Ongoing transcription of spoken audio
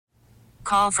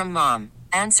Call from mom.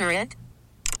 Answer it.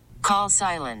 Call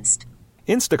silenced.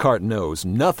 Instacart knows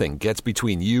nothing gets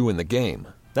between you and the game.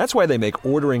 That's why they make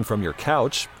ordering from your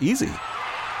couch easy.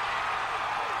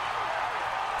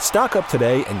 Stock up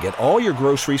today and get all your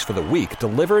groceries for the week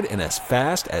delivered in as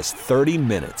fast as 30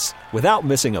 minutes without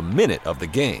missing a minute of the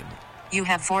game. You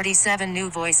have 47 new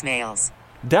voicemails.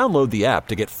 Download the app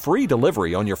to get free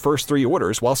delivery on your first 3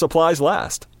 orders while supplies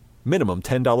last. Minimum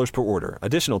 $10 per order.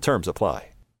 Additional terms apply.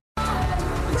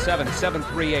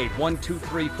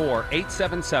 877-738-1234,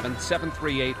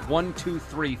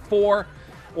 877-738-1234,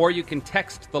 or you can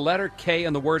text the letter K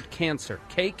and the word cancer,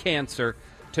 K-Cancer,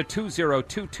 to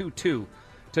 20222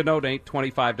 to donate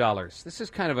 $25. This is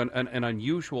kind of an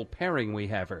unusual pairing we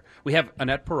have here. We have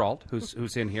Annette Peralt,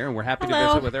 who's in here, and we're happy to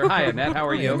visit with her. Hi, Annette. How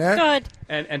are you? Good.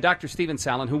 And Dr. Stephen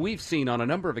Sallin, who we've seen on a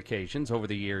number of occasions over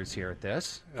the years here at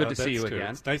this. Good to see you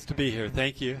again. It's nice to be here.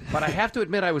 Thank you. But I have to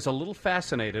admit I was a little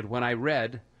fascinated when I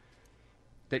read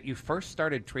that you first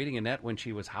started treating Annette when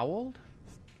she was how old?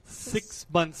 6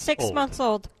 months 6 old. months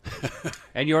old.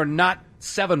 And you're not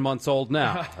 7 months old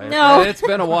now. No. It's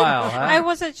been a while, huh? I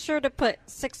wasn't sure to put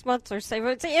 6 months or 7.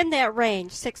 It's in that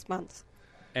range, 6 months.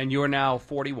 And you're now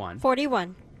 41.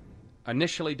 41.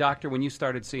 Initially, doctor, when you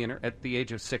started seeing her at the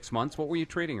age of 6 months, what were you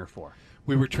treating her for?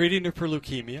 We were treating her for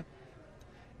leukemia.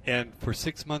 And for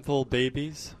 6-month-old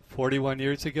babies, 41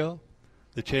 years ago,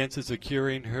 the chances of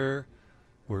curing her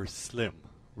were slim,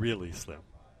 really slim.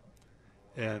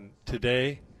 And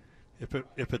today, if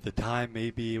at the time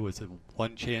maybe it was a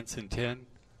 1 chance in 10,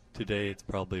 today it's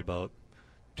probably about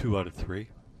 2 out of 3.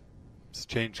 It's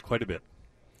changed quite a bit.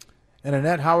 And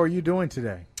Annette, how are you doing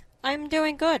today? I'm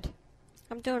doing good.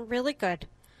 I'm doing really good.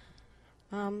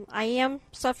 I am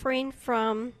suffering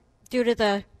due to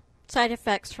the side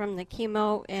effects from the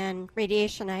chemo and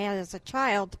radiation I had as a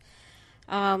child.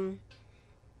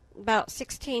 About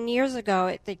 16 years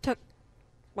ago, they took,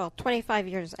 25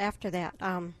 years after that,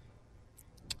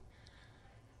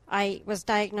 I was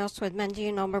diagnosed with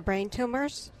meningioma brain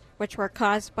tumors, which were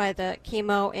caused by the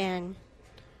chemo and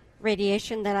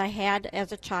radiation that I had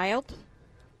as a child.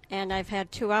 And I've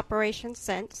had 2 operations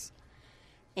since.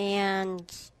 And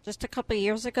just a couple of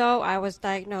years ago, I was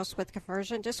diagnosed with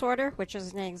conversion disorder, which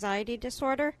is an anxiety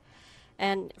disorder.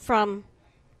 And from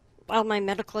all my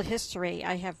medical history,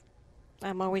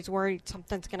 I'm always worried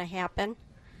something's going to happen.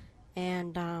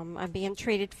 And I'm being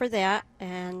treated for that.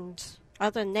 And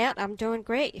other than that, I'm doing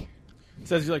great. It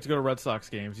says you like to go to Red Sox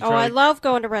games. I love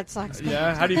going to Red Sox games.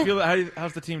 Yeah? How do you feel?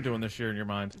 How's the team doing this year in your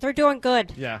mind? They're doing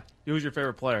good. Yeah. Who's your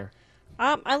favorite player?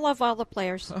 I love all the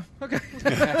players. Okay.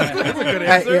 That's a good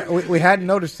answer. We hadn't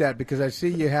noticed that because I see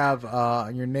you have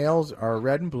your nails are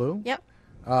red and blue. Yep.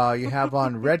 You have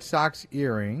on Red Sox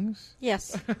earrings.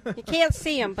 Yes. You can't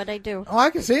see them, but I do. Oh,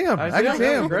 I can see them. I can see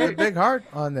them. Great. Big heart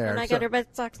on there. And I got a Red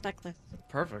Sox necklace.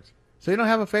 Perfect. So you don't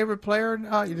have a favorite player?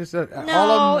 You just all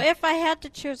No, of them? if I had to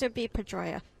choose, it'd be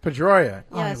Pedroia. Pedroia.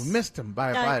 Yes. Oh, I missed him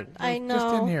by I know.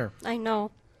 Just in here. I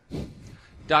know.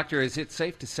 Doctor, is it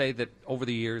safe to say that over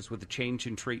the years with the change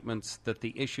in treatments that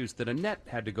the issues that Annette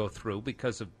had to go through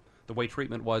because of the way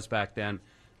treatment was back then,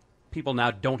 people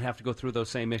now don't have to go through those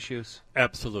same issues?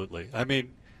 Absolutely. I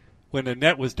mean, when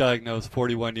Annette was diagnosed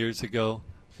 41 years ago,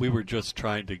 we were just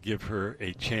trying to give her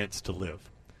a chance to live.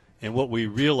 And what we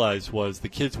realized was the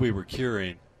kids we were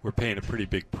curing were paying a pretty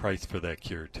big price for that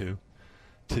cure, too.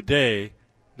 Today,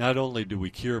 not only do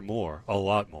we cure more, a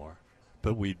lot more,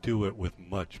 but we do it with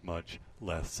much, much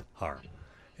less harm.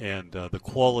 And the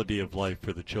quality of life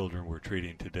for the children we're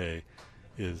treating today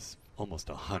is almost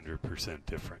 100%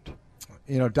 different.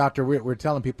 You know, Doctor, we're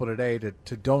telling people today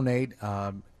to donate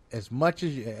as much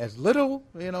as little.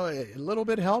 You know, a little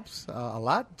bit helps. A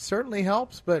lot certainly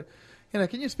helps. But, you know,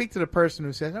 can you speak to the person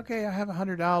who says, okay, I have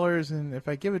 $100, and if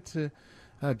I give it to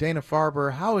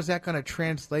Dana-Farber, how is that going to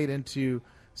translate into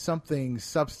something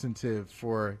substantive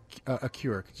for a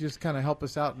cure? Could you just kind of help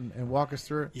us out and walk us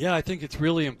through it? Yeah, I think it's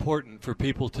really important for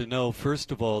people to know,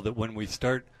 first of all, that when we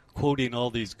start quoting all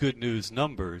these good news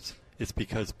numbers, it's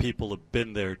because people have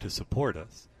been there to support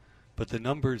us. But the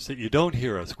numbers that you don't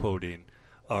hear us quoting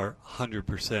are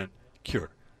 100%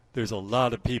 cure. There's a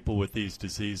lot of people with these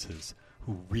diseases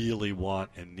who really want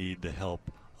and need the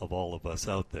help of all of us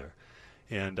out there.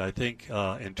 And I think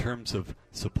in terms of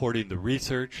supporting the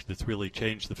research that's really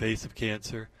changed the face of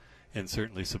cancer, and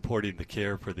certainly supporting the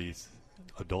care for these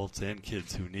adults and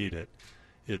kids who need it,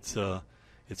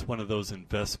 it's one of those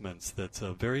investments that's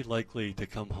very likely to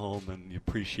come home and you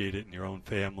appreciate it in your own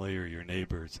family or your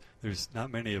neighbors. There's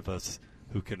not many of us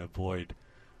who can avoid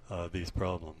these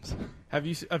problems. Have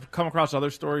you come across other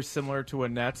stories similar to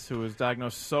Annette's, who was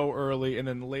diagnosed so early, and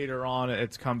then later on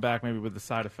it's come back maybe with the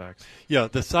side effects? Yeah,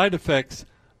 the side effects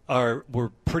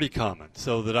were pretty common.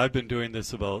 So that I've been doing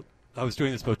this I was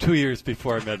doing this about 2 years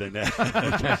before I met Annette.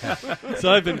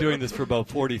 So I've been doing this for about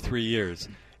 43 years.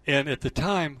 And at the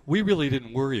time, we really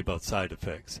didn't worry about side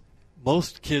effects.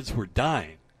 Most kids were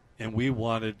dying, and we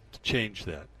wanted to change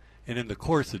that. And in the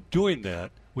course of doing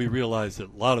that, we realized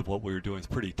that a lot of what we were doing is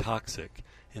pretty toxic.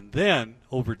 And then,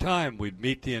 over time, we'd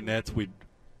meet the Annettes, we'd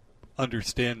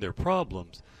understand their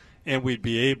problems, and we'd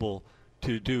be able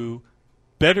to do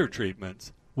better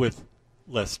treatments with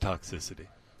less toxicity.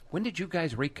 When did you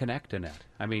guys reconnect, Annette?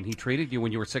 I mean, he treated you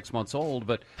when you were 6 months old,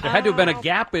 but there had to have been a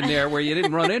gap in there where you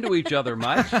didn't run into each other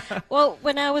much. Well,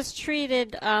 when I was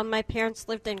treated, my parents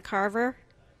lived in Carver,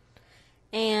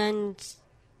 and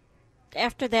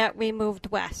after that we moved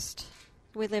west.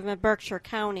 We live in Berkshire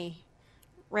County,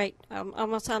 right,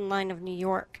 almost on the line of New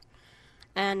York.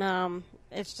 And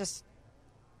it's just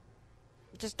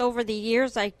over the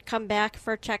years I come back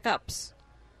for checkups.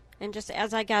 And just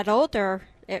as I got older,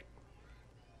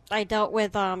 I dealt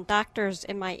with doctors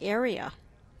in my area.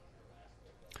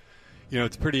 You know,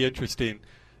 it's pretty interesting.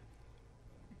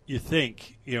 You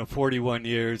think, 41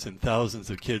 years and thousands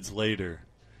of kids later,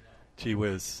 gee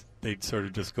whiz, they'd sort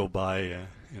of just go by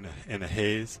in a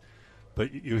haze.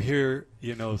 But you hear,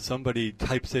 somebody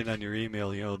types in on your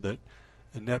email, that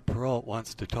Annette Perrault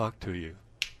wants to talk to you.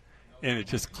 And it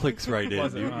just clicks right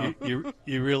in.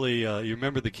 You really you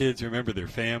remember the kids, you remember their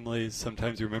families.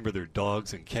 Sometimes you remember their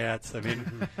dogs and cats. I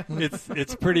mean,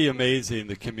 it's pretty amazing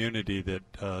the community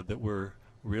that we're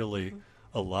really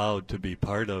allowed to be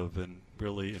part of and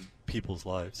really in people's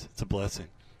lives. It's a blessing.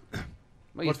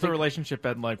 What's the relationship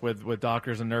been like with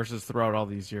doctors and nurses throughout all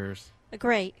these years?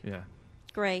 Great. Yeah.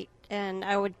 Great. And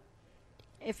I would,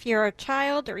 if you're a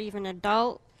child or even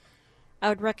adult, I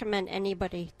would recommend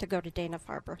anybody to go to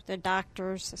Dana-Farber. The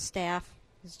doctors, the staff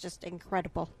is just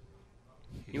incredible.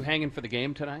 You hanging for the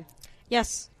game tonight?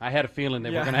 Yes. I had a feeling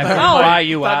they were going to have to pry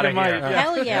you out of here.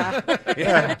 Hell yeah.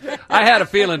 Yeah. I had a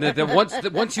feeling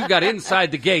that once you got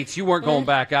inside the gates, you weren't going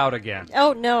back out again.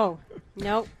 Oh, no.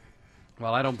 Nope.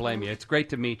 Well, I don't blame you. It's great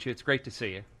to meet you. It's great to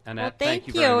see you. Annette, well, thank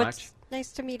you very much. It's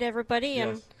nice to meet everybody, Yes.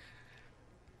 and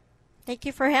thank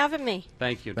you for having me.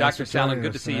 Thank you. Thanks Dr. for joining Sallin,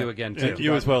 good us, to see you again, too.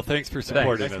 You as well. Thanks for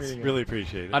supporting Thanks. us. Really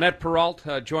appreciate it. Annette Perrault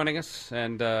joining us,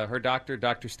 and her doctor,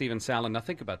 Dr. Stephen Sallin. Now,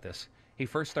 think about this. He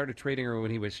first started treating her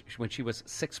when she was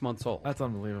 6 months old. That's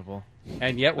unbelievable.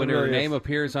 And yet, when It really her is. name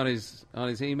appears on his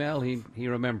email, he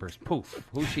remembers, poof,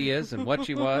 who she is and what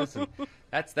she was. And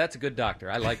that's a good doctor.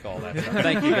 I like all that stuff.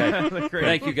 Thank you guys.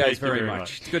 Thank you guys very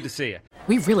much. It's good to see you.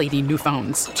 We really need new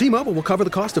phones. T-Mobile will cover the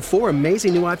cost of 4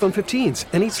 amazing new iPhone 15s,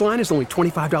 and each line is only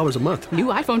 $25 a month. New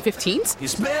iPhone 15s?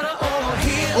 It's better over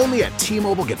here. Only at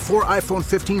T-Mobile, get 4 iPhone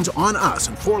 15s on us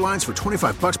and 4 lines for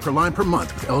 $25 per line per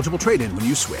month with eligible trade-in when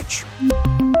you switch.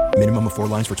 Minimum of 4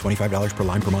 lines for $25 per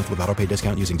line per month with autopay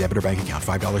discount using debit or bank account.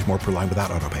 $5 more per line without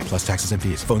autopay, plus taxes and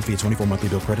fees. Phone fee at 24 monthly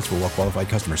bill credits for well-qualified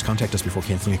customers. Contact us before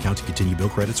canceling account to continue bill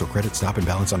credits or credit stop and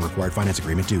balance on required finance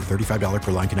agreement due. $35 per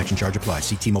line connection charge applies.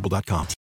 See T-Mobile.com.